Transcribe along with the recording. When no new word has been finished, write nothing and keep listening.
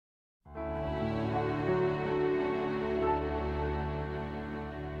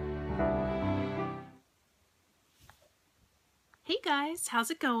Hey guys,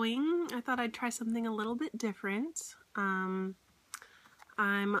 how's it going? I thought I'd try something a little bit different. I'm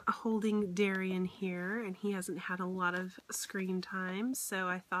holding Darian here and he hasn't had a lot of screen time, so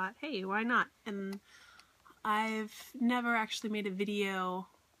I thought, hey, why not? And I've never actually made a video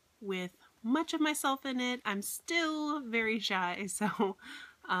with much of myself in it. I'm still very shy, so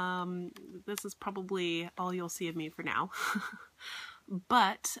this is probably all you'll see of me for now.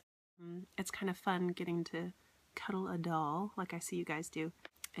 But it's kind of fun getting to cuddle a doll like I see you guys do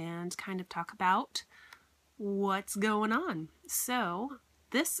and kind of talk about what's going on. So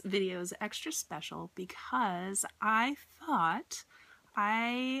this video is extra special because I thought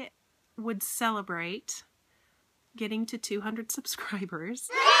I would celebrate getting to 200 subscribers.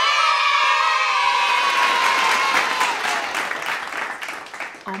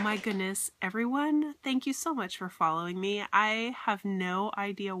 Oh my goodness, everyone, thank you so much for following me. I have no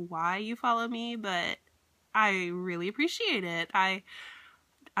idea why you follow me, but I really appreciate it. I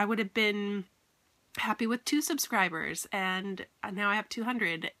would have been happy with 2 subscribers and now I have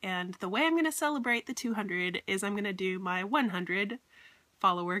 200, and the way I'm going to celebrate the 200 is I'm going to do my 100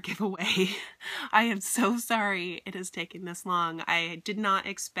 follower giveaway. I am so sorry it has taken this long. I did not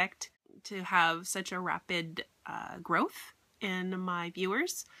expect to have such a rapid growth in my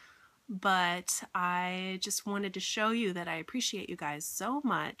viewers, but I just wanted to show you that I appreciate you guys so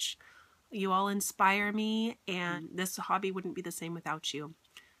much. You all inspire me, and this hobby wouldn't be the same without you.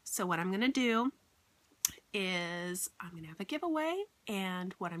 So what I'm going to do is I'm going to have a giveaway,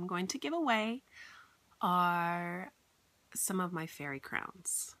 and what I'm going to give away are some of my fairy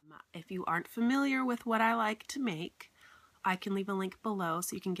crowns. If you aren't familiar with what I like to make, I can leave a link below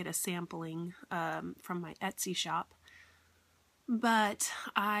so you can get a sampling from my Etsy shop. But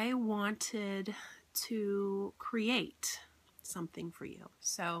I wanted to create something for you.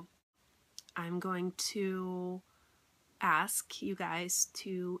 So I'm going to ask you guys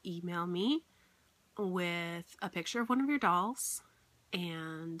to email me with a picture of one of your dolls,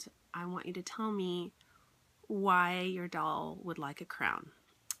 and I want you to tell me why your doll would like a crown,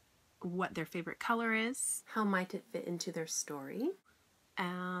 what their favorite color is, how might it fit into their story,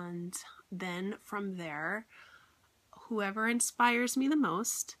 and then from there, whoever inspires me the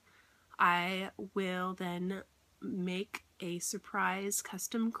most, I will then make a surprise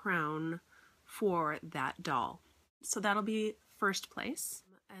custom crown for that doll. So that'll be first place.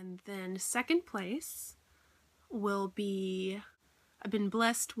 And then second place will be, I've been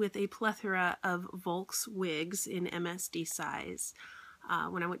blessed with a plethora of Volks wigs in MSD size.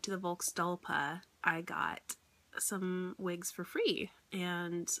 When I went to the Volks Dolpa, I got some wigs for free.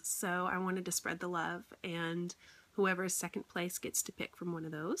 And so I wanted to spread the love, and whoever's second place gets to pick from one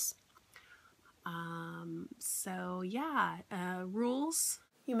of those. So yeah, rules.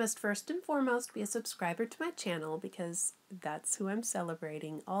 You must first and foremost be a subscriber to my channel because that's who I'm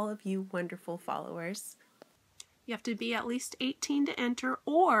celebrating, all of you wonderful followers. You have to be at least 18 to enter,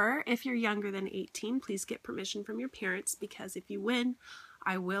 or if you're younger than 18, please get permission from your parents, because if you win,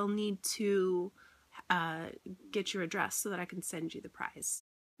 I will need to get your address so that I can send you the prize.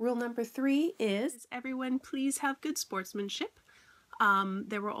 Rule number 3 is everyone please have good sportsmanship.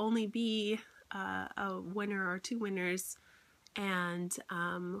 There will only be a winner or 2 winners, and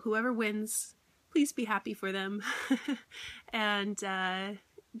whoever wins, please be happy for them. And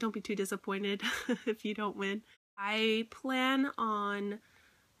don't be too disappointed if you don't win. I plan on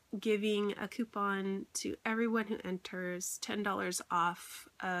giving a coupon to everyone who enters, $10 off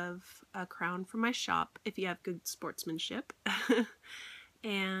of a crown from my shop if you have good sportsmanship.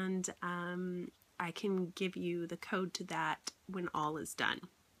 And I can give you the code to that when all is done.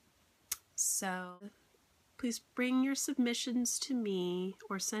 So please bring your submissions to me,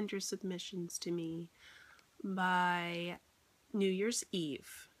 or send your submissions to me by New Year's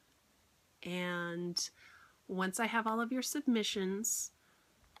Eve. And once I have all of your submissions,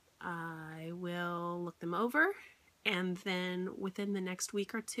 I will look them over, and then within the next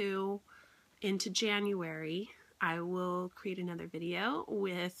week or 2 into January, I will create another video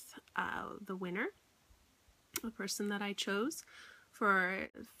with the winner, the person that I chose for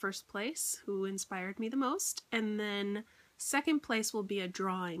first place, who inspired me the most, and then second place will be a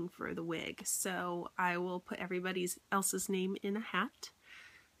drawing for the wig. So I will put everybody else's name in a hat,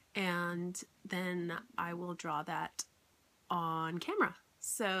 and then I will draw that on camera.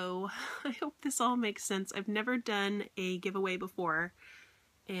 So I hope this all makes sense. I've never done a giveaway before,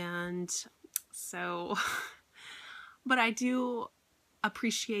 and so but I do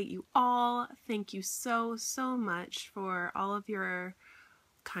appreciate you all. Thank you so much for all of your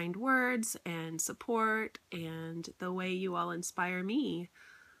kind words and support, and the way you all inspire me.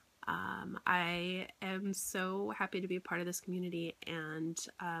 I am so happy to be a part of this community and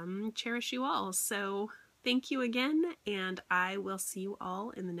cherish you all. So thank you again, and I will see you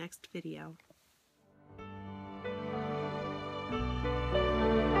all in the next video.